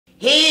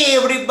Hey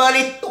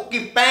everybody,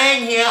 Toki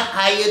Fong here.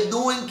 How you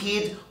doing,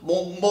 kids?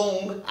 Bong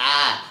bong.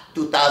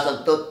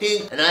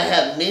 2013, and I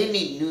have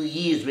many New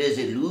Year's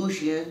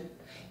resolutions.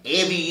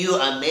 Every year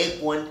I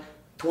make one.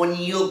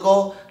 20 years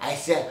ago, I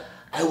said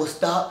I will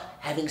start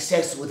having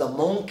sex with a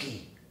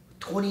monkey.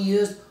 20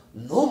 years,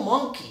 no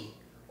monkey.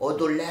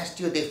 Although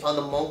last year they found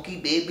a monkey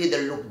baby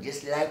that looked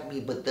just like me,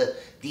 but the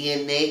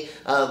DNA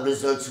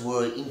results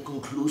were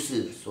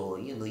inconclusive. So,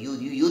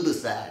 you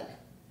decide.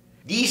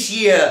 This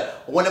year,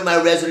 one of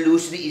my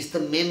resolutions is to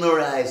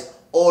memorize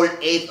all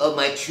 8 of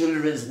my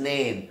children's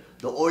names.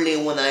 The only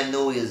one I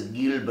know is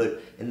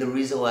Gilbert, and the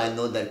reason why I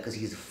know that because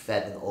he's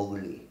fat and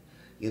ugly.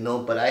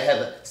 But I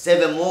have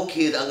 7 more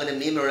kids. I'm going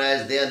to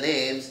memorize their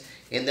names,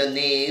 and their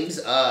names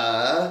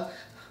are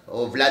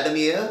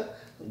Vladimir,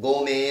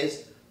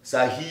 Gomez,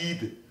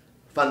 Sahid,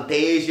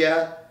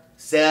 Fantasia,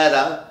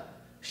 Sarah,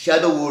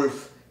 Shadow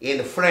Wolf,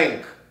 and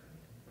Frank.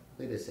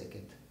 Wait a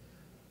second.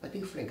 I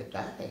think Frank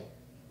died.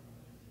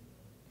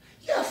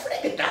 Yeah,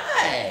 Frank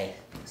died.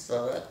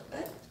 So,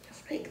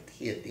 Frank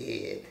here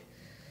did.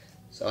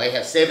 So I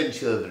have 7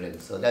 children,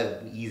 so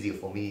that would be easier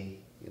for me,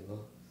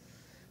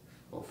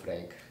 Oh,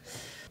 Frank.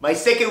 My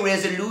second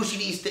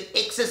resolution is to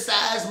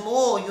exercise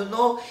more,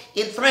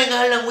 In Frank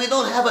Island, we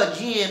don't have a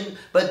gym,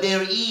 but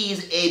there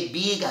is a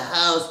big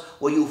house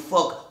where you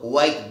fuck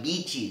white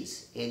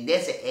beaches. And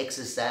that's an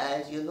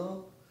exercise,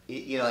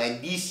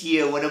 And this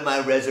year, one of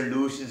my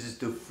resolutions is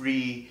to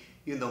free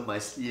my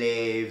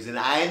slaves. And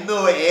I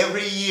know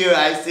every year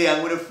I say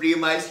I'm going to free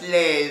my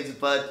slaves,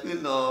 but,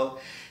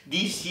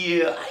 this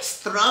year I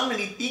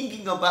strongly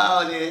thinking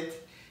about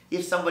it.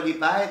 If somebody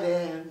buy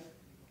them.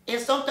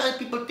 And sometimes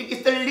people think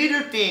it's the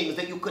little things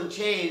that you can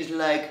change.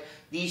 Like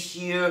this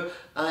year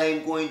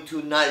I'm going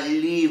to not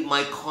leave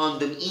my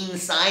condom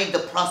inside the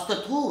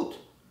prostitute.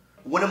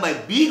 One of my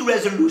big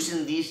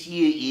resolutions this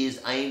year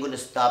is I ain't going to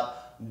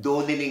stop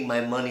donating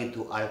my money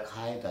to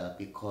Al-Qaeda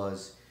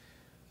because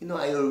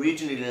I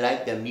originally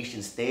liked their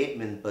mission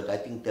statement, but I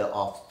think they're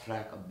off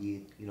track a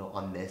bit,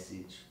 on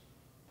message.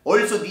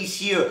 Also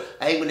this year,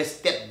 I'm going to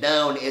step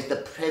down as the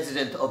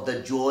president of the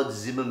George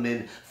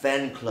Zimmerman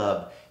fan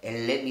club.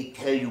 And let me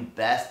tell you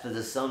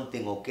bastards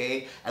something,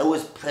 okay? I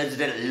was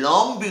president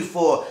long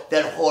before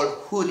that whole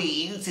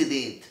hoodie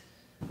incident.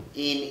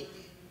 And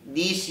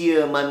this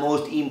year, my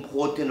most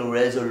important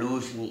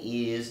resolution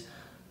is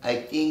I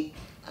think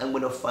I'm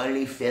going to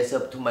finally fess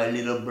up to my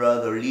little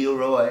brother,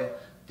 Leroy,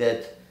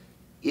 that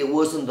it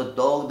wasn't the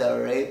dog that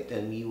raped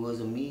him, it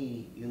was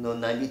me.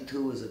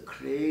 92 was a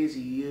crazy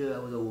year. I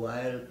was a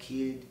wild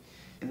kid.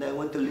 And I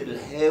went a little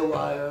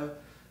haywire.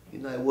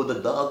 I wore the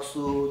dog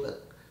suit. I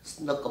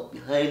snuck up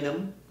behind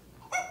him.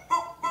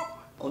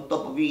 On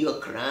top of me,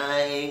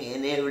 crying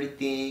and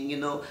everything,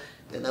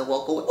 Then I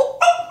walk away.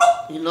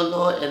 And,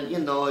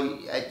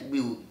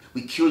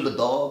 we killed the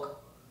dog,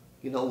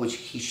 which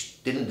he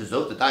didn't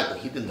deserve to die, but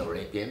he didn't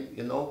rape him,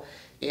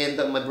 And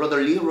my brother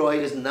Leroy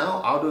is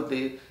now out of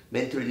the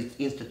mental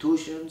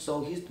institution,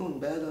 so he's doing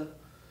better.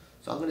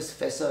 So I'm going to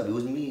fess up. It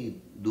was me,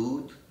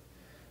 dude.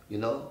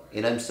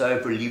 And I'm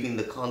sorry for leaving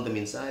the condom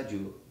inside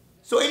you.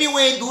 So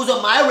anyway, those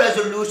are my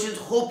resolutions.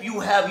 Hope you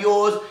have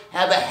yours.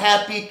 Have a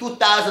happy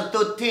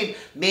 2013.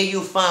 May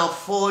you find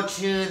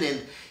fortune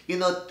and,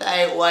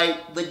 tight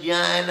white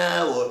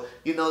vagina or,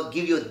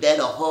 give your dad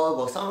a hug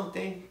or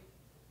something.